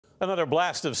Another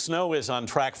blast of snow is on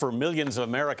track for millions of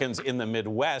Americans in the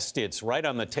Midwest. It's right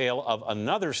on the tail of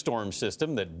another storm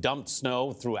system that dumped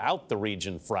snow throughout the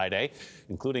region Friday,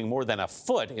 including more than a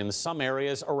foot in some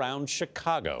areas around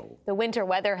Chicago. The winter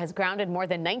weather has grounded more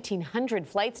than 1,900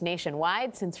 flights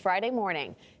nationwide since Friday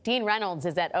morning. Dean Reynolds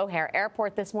is at O'Hare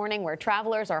Airport this morning, where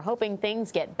travelers are hoping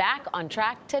things get back on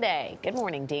track today. Good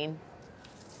morning, Dean.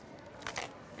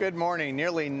 Good morning.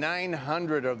 Nearly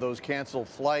 900 of those canceled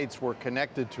flights were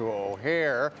connected to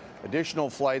O'Hare. Additional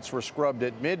flights were scrubbed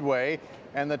at Midway,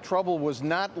 and the trouble was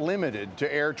not limited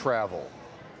to air travel.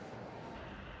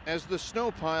 As the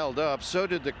snow piled up, so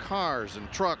did the cars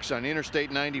and trucks on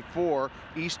Interstate 94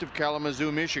 east of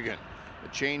Kalamazoo, Michigan. A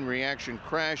chain reaction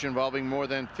crash involving more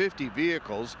than 50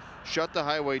 vehicles shut the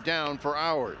highway down for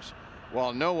hours.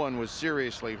 While no one was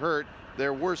seriously hurt,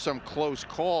 there were some close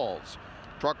calls.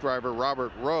 Truck driver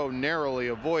Robert Rowe narrowly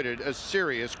avoided a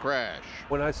serious crash.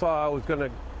 When I saw I was going to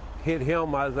hit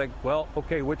him, I was like, well,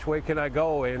 okay, which way can I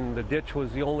go? And the ditch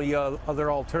was the only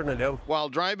other alternative. While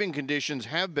driving conditions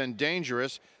have been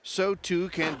dangerous, so too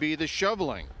can be the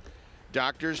shoveling.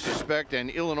 Doctors suspect an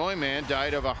Illinois man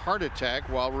died of a heart attack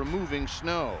while removing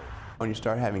snow. When you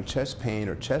start having chest pain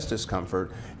or chest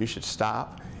discomfort, you should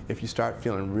stop. If you start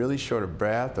feeling really short of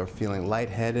breath or feeling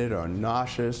lightheaded or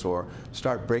nauseous or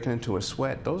start breaking into a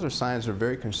sweat, those are signs that are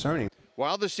very concerning.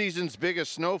 While the season's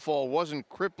biggest snowfall wasn't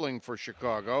crippling for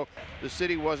Chicago, the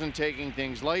city wasn't taking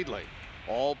things lightly.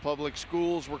 All public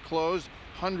schools were closed,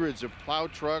 hundreds of plow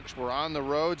trucks were on the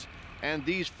roads, and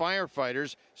these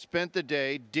firefighters spent the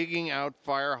day digging out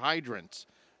fire hydrants.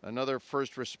 Another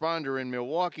first responder in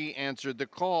Milwaukee answered the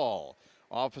call.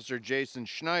 Officer Jason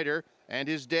Schneider and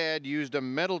his dad used a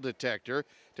metal detector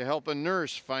to help a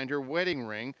nurse find her wedding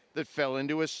ring that fell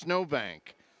into a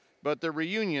snowbank. But the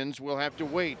reunions will have to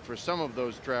wait for some of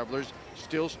those travelers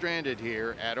still stranded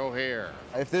here at O'Hare.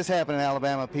 If this happened in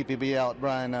Alabama, people would be out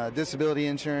buying disability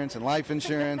insurance and life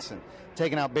insurance and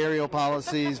taking out burial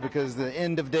policies because the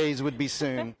end of days would be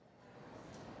soon.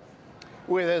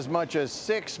 With as much as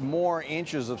 6 more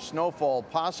inches of snowfall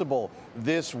possible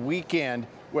this weekend,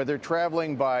 whether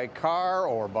traveling by car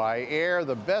or by air,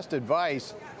 the best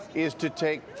advice is to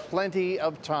take plenty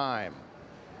of time.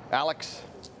 Alex?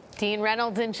 Dean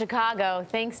Reynolds in Chicago.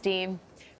 Thanks, Dean.